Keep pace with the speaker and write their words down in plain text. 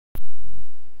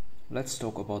Let's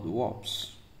talk about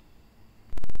wasps.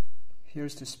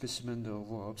 Here's the specimen of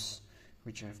wasps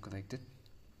which I have collected.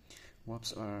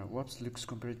 Wasps looks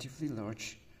comparatively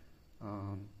large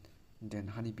than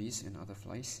honeybees and other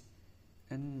flies,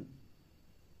 and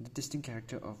the distinct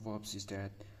character of wasps is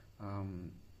that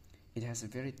it has a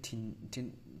very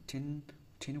thin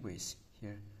waist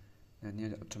here near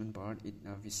the abdomen part.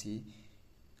 We see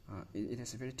it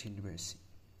has a very thin waist.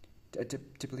 The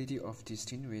adaptability of this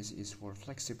thin waist is for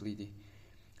flexibility.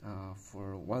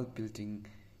 For while building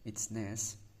its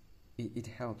nest, it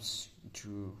helps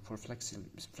for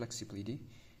flexibility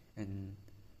and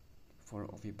for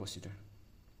ovipositor.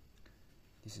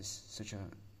 This is such a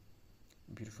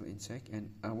beautiful insect, and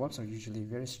wasps are usually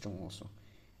very strong also,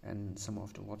 and some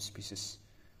of the wasp species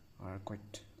are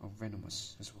quite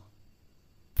venomous as well.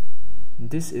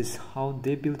 This is how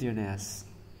they build their nests.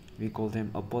 We call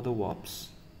them a border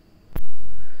wasps.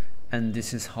 And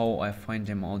this is how I find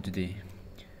them all today.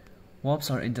 Wasps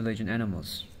are intelligent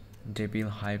animals. They build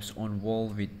hives on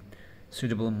walls with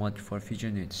suitable mud for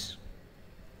future needs.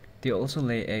 They also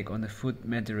lay eggs on the food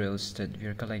materials that we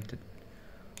are collected,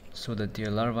 so that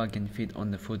their larvae can feed on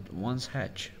the food once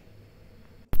hatched.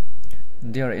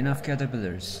 There are enough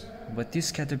caterpillars, but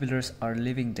these caterpillars are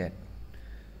living dead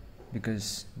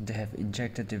because they have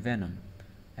injected the venom,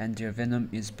 and their venom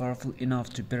is powerful enough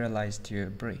to paralyze their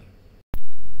prey.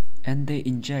 And they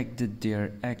injected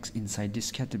their eggs inside this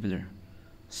caterpillar,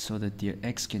 so that their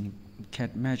eggs can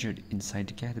get measured inside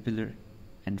the caterpillar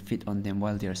and feed on them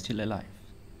while they are still alive.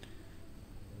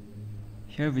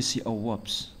 Here we see a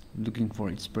wasp looking for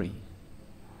its prey,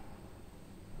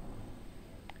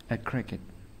 a cricket.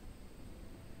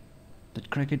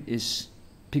 That cricket is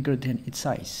bigger than its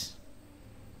size,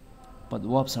 but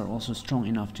wasps are also strong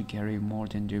enough to carry more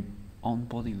than their own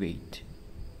body weight.